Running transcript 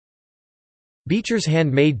Beecher's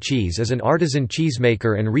Handmade Cheese is an artisan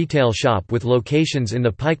cheesemaker and retail shop with locations in the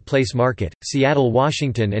Pike Place Market, Seattle,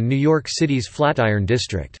 Washington and New York City's Flatiron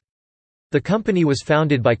District. The company was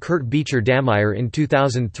founded by Kurt Beecher Dahmeyer in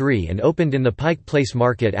 2003 and opened in the Pike Place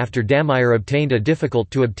Market after Dahmeyer obtained a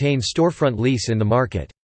difficult-to-obtain storefront lease in the market.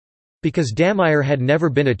 Because Dahmeyer had never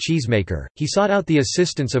been a cheesemaker, he sought out the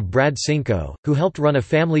assistance of Brad Cinco, who helped run a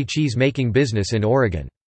family cheese-making business in Oregon.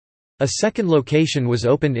 A second location was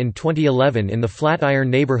opened in 2011 in the Flatiron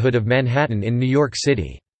neighborhood of Manhattan in New York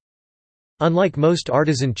City. Unlike most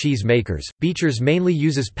artisan cheese makers, Beecher's mainly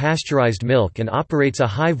uses pasteurized milk and operates a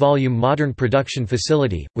high-volume modern production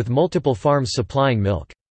facility, with multiple farms supplying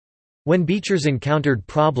milk. When Beecher's encountered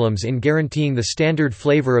problems in guaranteeing the standard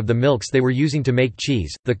flavor of the milks they were using to make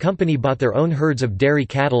cheese, the company bought their own herds of dairy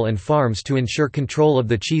cattle and farms to ensure control of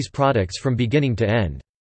the cheese products from beginning to end.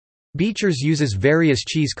 Beecher's uses various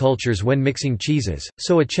cheese cultures when mixing cheeses,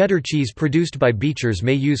 so a cheddar cheese produced by Beecher's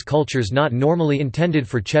may use cultures not normally intended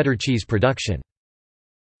for cheddar cheese production.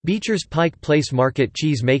 Beecher's Pike Place Market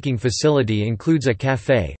cheese-making facility includes a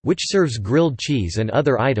café, which serves grilled cheese and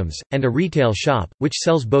other items, and a retail shop, which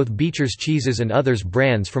sells both Beecher's cheeses and others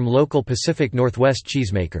brands from local Pacific Northwest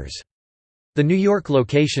cheesemakers. The New York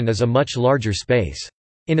location is a much larger space.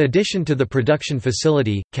 In addition to the production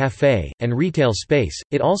facility, café, and retail space,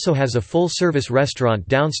 it also has a full-service restaurant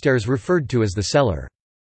downstairs referred to as the cellar.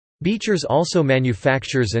 Beecher's also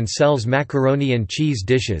manufactures and sells macaroni and cheese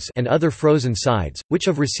dishes and other frozen sides, which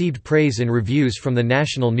have received praise in reviews from the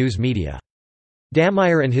national news media.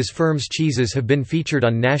 Dahmeyer and his firm's cheeses have been featured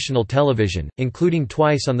on national television, including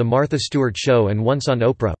twice on The Martha Stewart Show and once on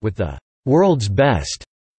Oprah, with the "World's Best"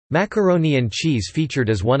 macaroni and cheese featured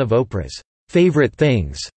as one of Oprah's favorite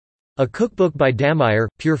things. A cookbook by Dahmeyer,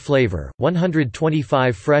 Pure Flavor,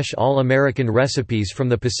 125 fresh all-American recipes from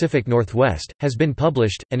the Pacific Northwest, has been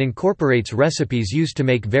published, and incorporates recipes used to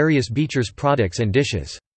make various Beecher's products and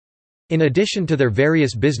dishes. In addition to their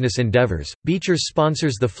various business endeavors, Beecher's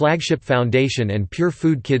sponsors the Flagship Foundation and Pure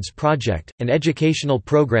Food Kids Project, an educational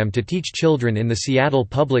program to teach children in the Seattle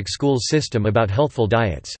public schools system about healthful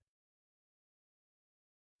diets.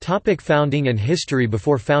 Founding and history.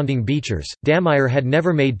 Before founding Beecher's, Dahmeyer had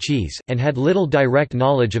never made cheese, and had little direct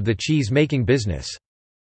knowledge of the cheese-making business.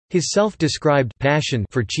 His self-described passion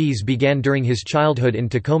for cheese began during his childhood in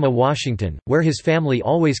Tacoma, Washington, where his family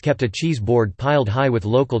always kept a cheese board piled high with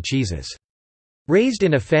local cheeses. Raised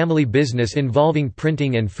in a family business involving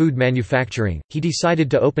printing and food manufacturing, he decided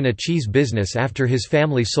to open a cheese business after his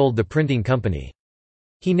family sold the printing company.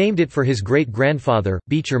 He named it for his great-grandfather,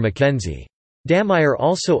 Beecher Mackenzie. Dahmeyer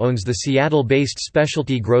also owns the Seattle-based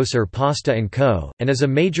specialty grocer Pasta & Co., and is a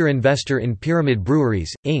major investor in Pyramid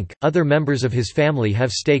Breweries, Inc. Other members of his family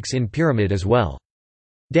have stakes in Pyramid as well.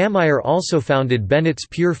 Dahmeyer also founded Bennett's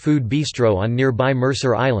Pure Food Bistro on nearby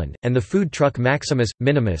Mercer Island, and the food truck Maximus,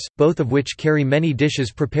 Minimus, both of which carry many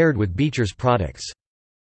dishes prepared with Beecher's products.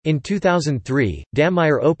 In 2003,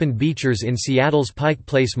 Dahmeyer opened Beecher's in Seattle's Pike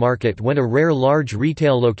Place Market when a rare large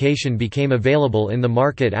retail location became available in the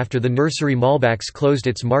market after the Nursery Malbach's closed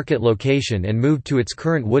its market location and moved to its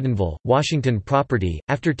current Woodinville, Washington property.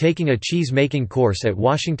 After taking a cheese-making course at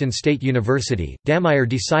Washington State University, Dahmeyer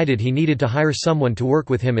decided he needed to hire someone to work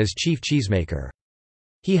with him as chief cheesemaker.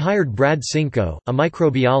 He hired Brad Cinco, a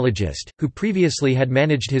microbiologist, who previously had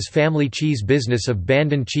managed his family cheese business of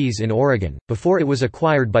Bandon Cheese in Oregon, before it was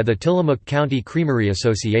acquired by the Tillamook County Creamery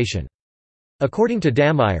Association. According to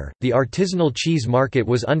Dahmeyer, the artisanal cheese market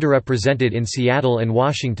was underrepresented in Seattle and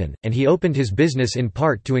Washington, and he opened his business in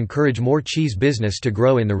part to encourage more cheese business to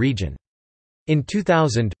grow in the region. In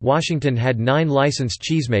 2000, Washington had 9 licensed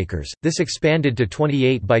cheesemakers, this expanded to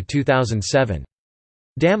 28 by 2007.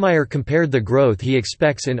 Dahmeyer compared the growth he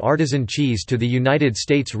expects in artisan cheese to the United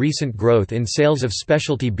States' recent growth in sales of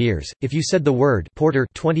specialty beers. If you said the word porter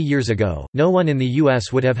 20 years ago, no one in the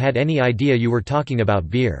U.S. would have had any idea you were talking about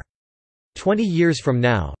beer. 20 years from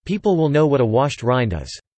now, people will know what a washed rind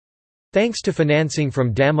is. Thanks to financing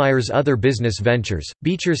from Dahmeyer's other business ventures,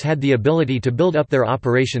 Beecher's had the ability to build up their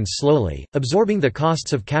operations slowly, absorbing the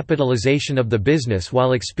costs of capitalization of the business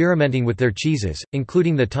while experimenting with their cheeses,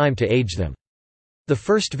 including the time to age them. "The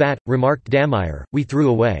first vat," remarked Dahmeyer, "we threw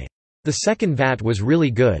away. The second vat was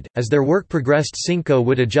really good." As their work progressed, Cinco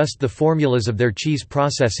would adjust the formulas of their cheese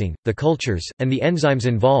processing, the cultures, and the enzymes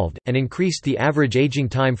involved, and increased the average aging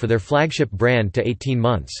time for their flagship brand to 18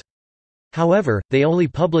 months. However, they only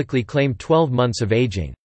publicly claimed 12 months of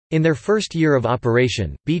aging. In their first year of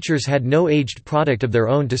operation, Beecher's had no aged product of their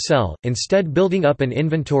own to sell, instead building up an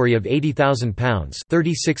inventory of 80,000 pounds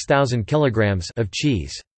 (36,000 kilograms) of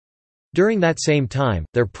cheese. During that same time,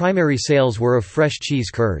 their primary sales were of fresh cheese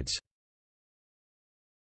curds.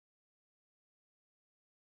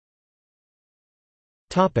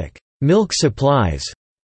 Milk supplies.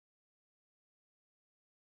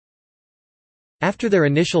 After their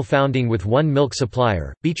initial founding with one milk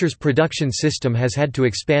supplier, Beecher's production system has had to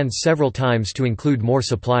expand several times to include more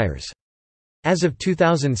suppliers. As of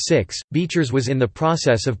 2006, Beecher's was in the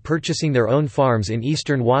process of purchasing their own farms in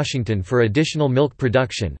eastern Washington for additional milk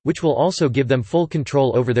production, which will also give them full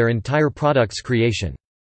control over their entire product's creation.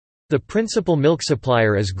 The principal milk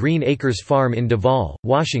supplier is Green Acres Farm in Duvall,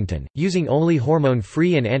 Washington, using only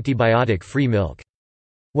hormone-free and antibiotic-free milk.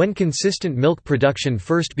 When consistent milk production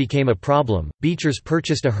first became a problem, Beecher's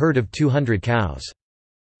purchased a herd of 200 cows.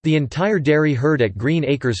 The entire dairy herd at Green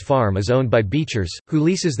Acres Farm is owned by Beecher's, who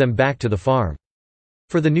leases them back to the farm.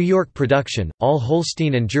 For the New York production, all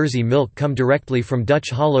Holstein and Jersey milk come directly from Dutch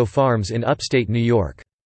Hollow Farms in upstate New York.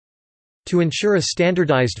 To ensure a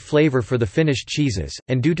standardized flavor for the finished cheeses,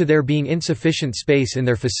 and due to there being insufficient space in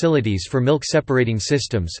their facilities for milk separating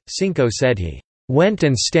systems, Cinco said he went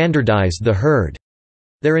and standardized the herd.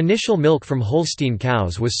 Their initial milk from Holstein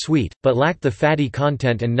cows was sweet, but lacked the fatty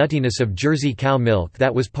content and nuttiness of Jersey cow milk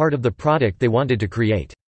that was part of the product they wanted to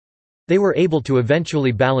create. They were able to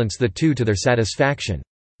eventually balance the two to their satisfaction.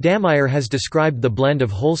 Damier has described the blend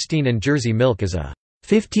of Holstein and Jersey milk as a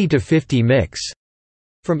 50-50 mix.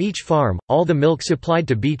 From each farm, all the milk supplied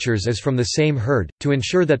to Beecher's is from the same herd, to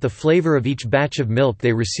ensure that the flavor of each batch of milk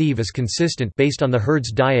they receive is consistent based on the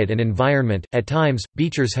herd's diet and environment. At times,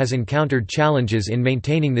 Beecher's has encountered challenges in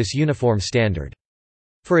maintaining this uniform standard.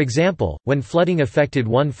 For example, when flooding affected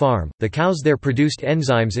one farm, the cows there produced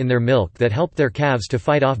enzymes in their milk that helped their calves to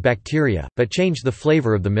fight off bacteria, but changed the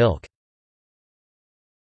flavor of the milk.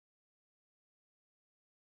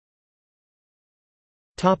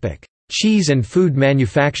 Cheese and food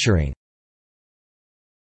manufacturing.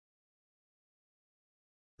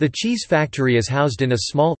 The cheese factory is housed in a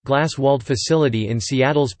small, glass-walled facility in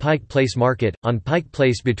Seattle's Pike Place Market, on Pike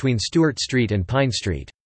Place between Stewart Street and Pine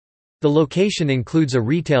Street. The location includes a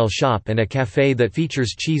retail shop and a café that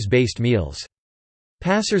features cheese-based meals.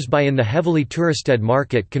 Passers-by in the heavily touristed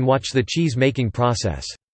market can watch the cheese-making process.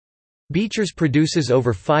 Beecher's produces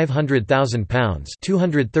over 500,000 pounds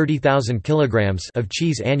 (230,000 kilograms) of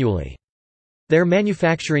cheese annually. Their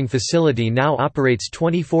manufacturing facility now operates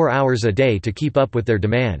 24 hours a day to keep up with their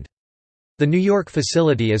demand. The New York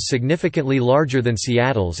facility is significantly larger than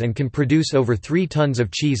Seattle's and can produce over 3 tons of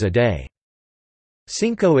cheese a day.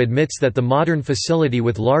 Cinco admits that the modern facility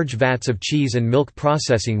with large vats of cheese and milk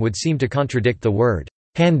processing would seem to contradict the word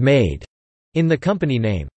handmade in the company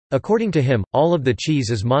name. According to him, all of the cheese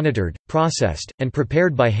is monitored, processed, and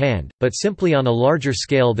prepared by hand, but simply on a larger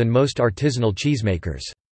scale than most artisanal cheesemakers.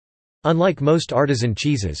 Unlike most artisan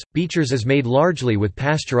cheeses, Beecher's is made largely with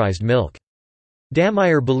pasteurized milk.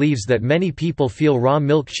 Damier believes that many people feel raw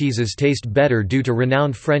milk cheeses taste better due to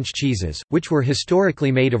renowned French cheeses, which were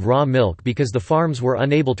historically made of raw milk because the farms were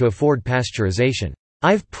unable to afford pasteurization.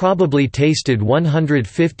 "I've probably tasted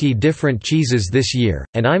 150 different cheeses this year,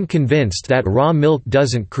 and I'm convinced that raw milk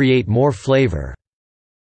doesn't create more flavor,"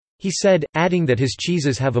 he said, adding that his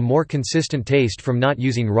cheeses have a more consistent taste from not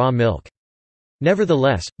using raw milk.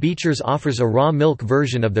 Nevertheless, Beecher's offers a raw milk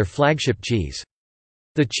version of their flagship cheese.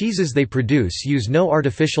 The cheeses they produce use no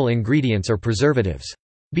artificial ingredients or preservatives.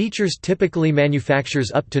 Beecher's typically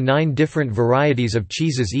manufactures up to 9 different varieties of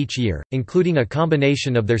cheeses each year, including a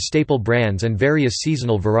combination of their staple brands and various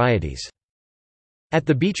seasonal varieties. At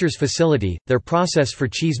the Beecher's facility, their process for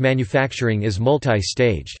cheese manufacturing is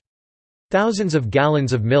multi-staged. Thousands of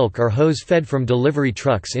gallons of milk are hose-fed from delivery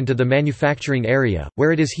trucks into the manufacturing area,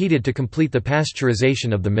 where it is heated to complete the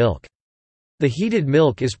pasteurization of the milk. The heated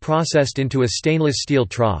milk is processed into a stainless steel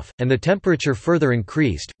trough, and the temperature further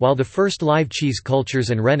increased, while the first live cheese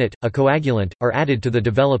cultures and rennet, a coagulant, are added to the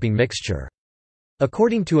developing mixture.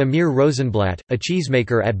 According to Amir Rosenblatt, a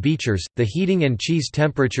cheesemaker at Beecher's, the heating and cheese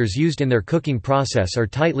temperatures used in their cooking process are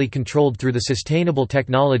tightly controlled through the sustainable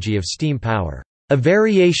technology of steam power. A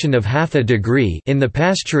variation of half a degree in the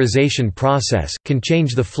pasteurization process can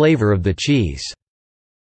change the flavor of the cheese,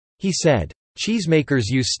 he said. Cheesemakers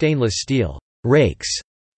use stainless steel rakes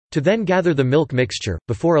to then gather the milk mixture,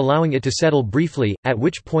 before allowing it to settle briefly, at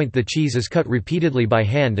which point the cheese is cut repeatedly by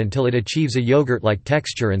hand until it achieves a yogurt-like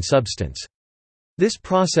texture and substance. This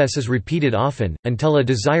process is repeated often, until a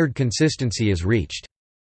desired consistency is reached.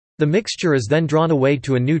 The mixture is then drawn away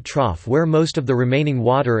to a new trough where most of the remaining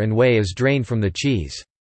water and whey is drained from the cheese.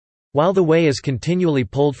 While the whey is continually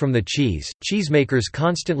pulled from the cheese, cheesemakers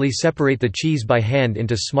constantly separate the cheese by hand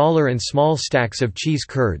into smaller and small stacks of cheese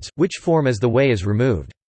curds, which form as the whey is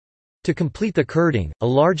removed. To complete the curding, a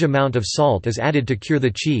large amount of salt is added to cure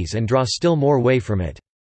the cheese and draw still more whey from it.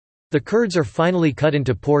 The curds are finally cut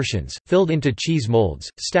into portions, filled into cheese molds,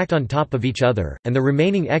 stacked on top of each other, and the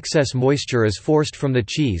remaining excess moisture is forced from the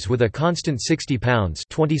cheese with a constant 60 pounds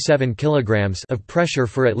 (27 kilograms) of pressure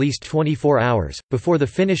for at least 24 hours, before the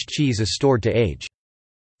finished cheese is stored to age.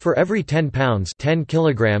 For every 10 pounds (10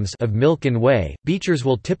 kilograms) of milk and whey, Beechers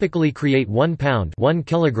will typically create 1 pound (1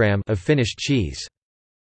 kilogram) of finished cheese.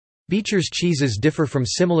 Beecher's cheeses differ from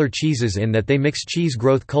similar cheeses in that they mix cheese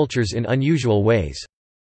growth cultures in unusual ways.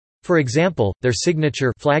 For example, their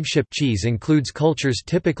signature flagship cheese includes cultures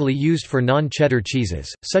typically used for non-cheddar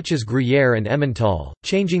cheeses, such as Gruyère and Emmental,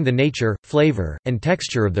 changing the nature, flavor, and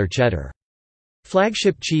texture of their cheddar.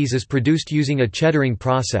 Flagship cheese is produced using a cheddaring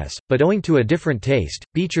process, but owing to a different taste,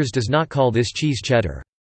 Beecher's does not call this cheese cheddar.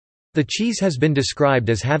 The cheese has been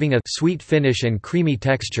described as having a sweet finish and creamy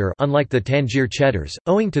texture unlike the Tangier cheddars,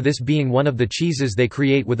 owing to this being one of the cheeses they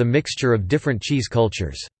create with a mixture of different cheese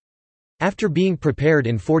cultures. After being prepared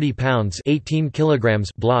in 40 pounds 18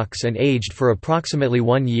 kilograms blocks and aged for approximately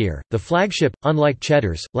 1 year, the flagship, unlike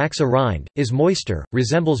cheddars, lacks a rind, is moister,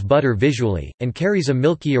 resembles butter visually, and carries a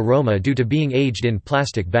milky aroma due to being aged in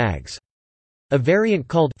plastic bags. A variant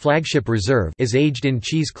called Flagship Reserve is aged in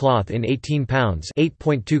cheese cloth in 18 pounds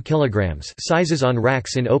 8.2 kilograms sizes on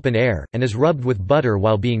racks in open air, and is rubbed with butter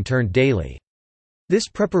while being turned daily. This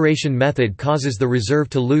preparation method causes the reserve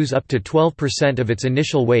to lose up to 12% of its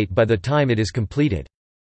initial weight by the time it is completed.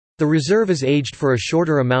 The reserve is aged for a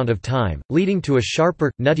shorter amount of time, leading to a sharper,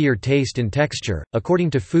 nuttier taste and texture, according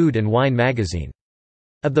to Food and Wine magazine.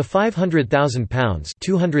 Of the 500,000 pounds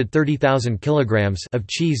 (230,000 kilograms) of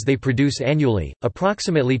cheese they produce annually,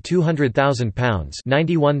 approximately 200,000 pounds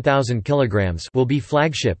 (91,000 kilograms) will be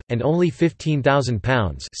flagship, and only 15,000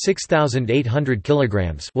 pounds (6,800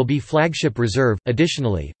 kilograms) will be flagship reserve.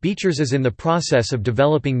 Additionally, Beecher's is in the process of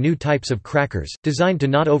developing new types of crackers, designed to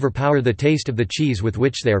not overpower the taste of the cheese with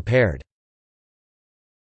which they are paired.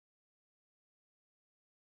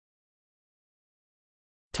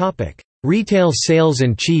 Retail sales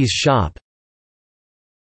and cheese shop.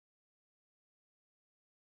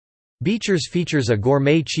 Beecher's features a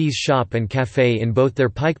gourmet cheese shop and café in both their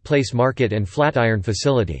Pike Place Market and Flatiron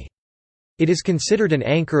facility. It is considered an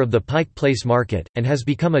anchor of the Pike Place Market, and has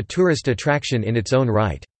become a tourist attraction in its own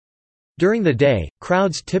right. During the day,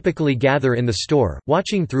 crowds typically gather in the store,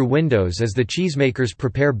 watching through windows as the cheesemakers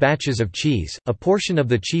prepare batches of cheese. A portion of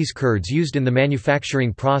the cheese curds used in the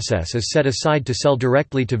manufacturing process is set aside to sell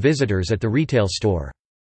directly to visitors at the retail store.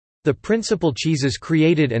 The principal cheeses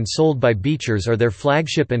created and sold by Beecher's are their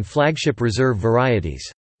flagship and flagship reserve varieties.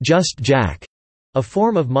 Just Jack, a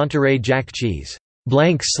form of Monterey Jack cheese.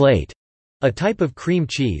 Blank Slate, a type of cream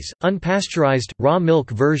cheese, unpasteurized, raw milk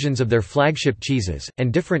versions of their flagship cheeses,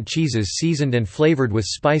 and different cheeses seasoned and flavored with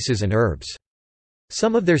spices and herbs.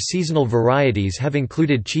 Some of their seasonal varieties have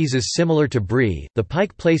included cheeses similar to Brie. The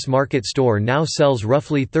Pike Place Market store now sells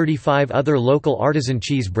roughly 35 other local artisan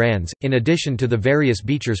cheese brands, in addition to the various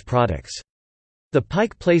Beecher's products. The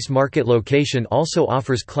Pike Place Market location also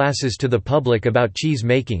offers classes to the public about cheese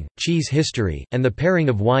making, cheese history, and the pairing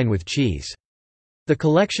of wine with cheese. The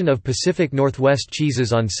collection of Pacific Northwest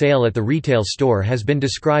cheeses on sale at the retail store has been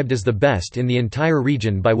described as the best in the entire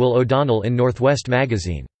region by Will O'Donnell in Northwest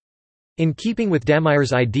magazine. In keeping with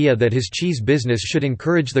Dameyer's idea that his cheese business should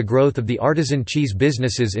encourage the growth of the artisan cheese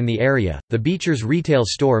businesses in the area, the Beecher's retail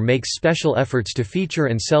store makes special efforts to feature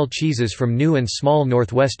and sell cheeses from new and small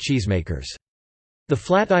Northwest cheesemakers. The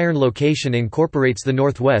Flatiron location incorporates the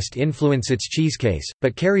Northwest influence its cheesecase,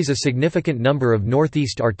 but carries a significant number of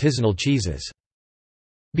Northeast artisanal cheeses.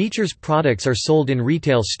 Beecher's products are sold in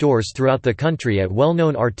retail stores throughout the country at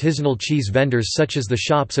well-known artisanal cheese vendors such as the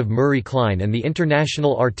shops of Murray Klein and the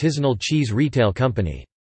International Artisanal Cheese Retail Company.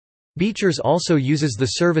 Beecher's also uses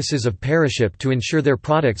the services of Paraship to ensure their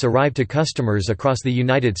products arrive to customers across the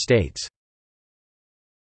United States.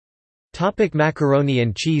 Macaroni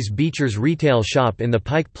and cheese. Beecher's retail shop in the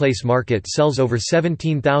Pike Place Market sells over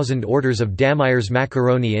 17,000 orders of Dameyer's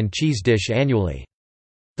macaroni and cheese dish annually.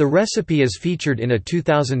 The recipe is featured in a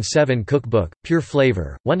 2007 cookbook, Pure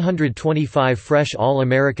Flavor, 125 Fresh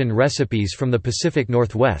All-American Recipes from the Pacific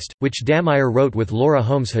Northwest, which Dameyer wrote with Laura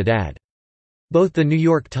Holmes Haddad. Both The New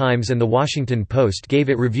York Times and The Washington Post gave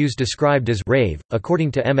it reviews described as «rave»,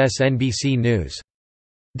 according to MSNBC News.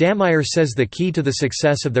 Dameyer says the key to the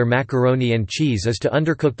success of their macaroni and cheese is to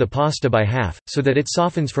undercook the pasta by half, so that it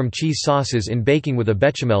softens from cheese sauces in baking with a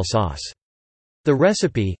bechamel sauce. The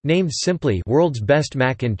recipe, named simply World's Best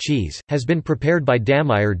Mac and Cheese, has been prepared by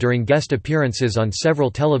Dameyer during guest appearances on several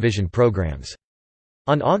television programs.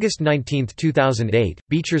 On August 19, 2008,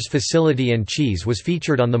 Beecher's facility and cheese was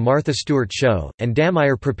featured on The Martha Stewart Show, and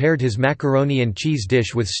Damier prepared his macaroni and cheese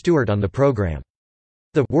dish with Stewart on the program.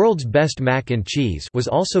 The "World's Best Mac and Cheese" was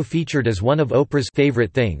also featured as one of Oprah's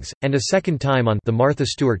favorite things, and a second time on The Martha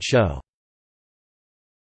Stewart Show.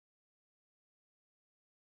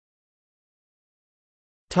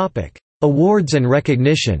 Awards and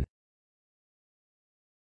recognition.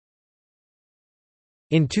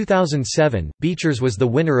 In 2007, Beecher's was the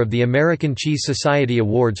winner of the American Cheese Society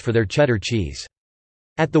Awards for their cheddar cheese.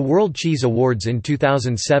 At the World Cheese Awards in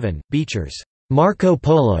 2007, Beecher's Marco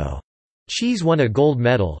Polo cheese won a gold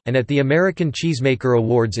medal, and at the American Cheesemaker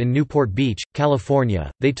Awards in Newport Beach,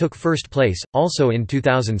 California, they took first place, also in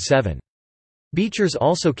 2007. Beecher's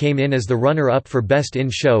also came in as the runner-up for Best in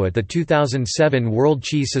Show at the 2007 World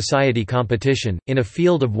Cheese Society competition, in a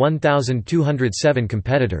field of 1,207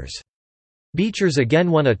 competitors. Beecher's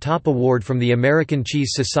again won a top award from the American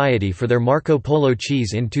Cheese Society for their Marco Polo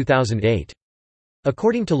cheese in 2008.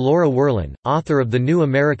 According to Laura Werlin, author of The New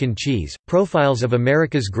American Cheese, Profiles of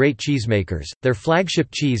America's Great Cheesemakers, their flagship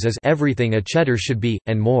cheese is everything a cheddar should be,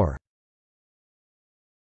 and more.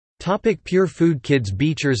 Pure Food Kids.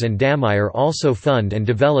 Beecher's and Damier also fund and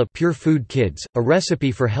develop Pure Food Kids, a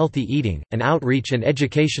recipe for healthy eating, an outreach and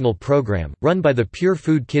educational program, run by the Pure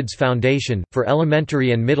Food Kids Foundation, for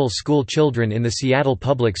elementary and middle school children in the Seattle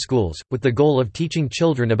Public Schools, with the goal of teaching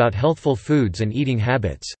children about healthful foods and eating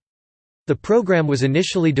habits. The program was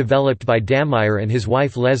initially developed by Damier and his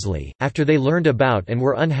wife Leslie, after they learned about and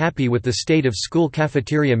were unhappy with the state of school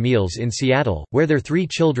cafeteria meals in Seattle, where their 3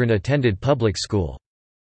 children attended public school.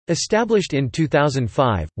 Established in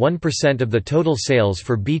 2005, 1% of the total sales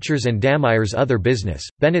for Beecher's and Damier's other business,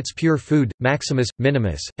 Bennett's Pure Food, Maximus,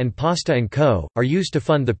 Minimus, and Pasta & Co., are used to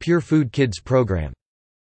fund the Pure Food Kids program.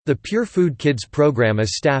 The Pure Food Kids program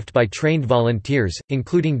is staffed by trained volunteers,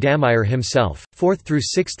 including Damier himself. 4th through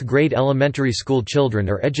 6th grade elementary school children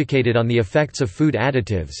are educated on the effects of food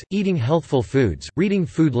additives, eating healthful foods, reading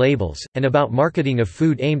food labels, and about marketing of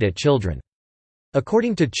food aimed at children.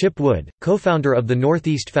 According to Chip Wood, co-founder of the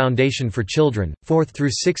Northeast Foundation for Children, 4th through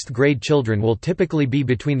 6th grade children will typically be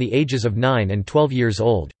between the ages of 9 and 12 years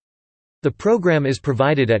old. The program is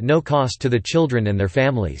provided at no cost to the children and their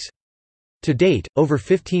families. To date, over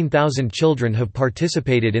 15,000 children have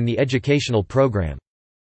participated in the educational program.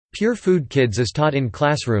 Pure Food Kids is taught in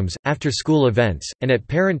classrooms, after-school events, and at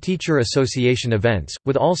Parent-Teacher Association events,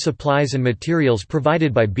 with all supplies and materials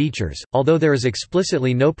provided by Beecher's, although there is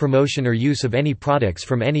explicitly no promotion or use of any products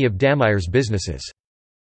from any of Damier's businesses.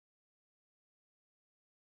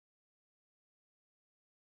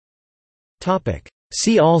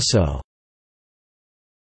 See also: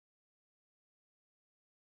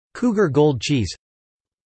 Cougar Gold cheese,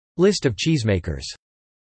 List of cheesemakers.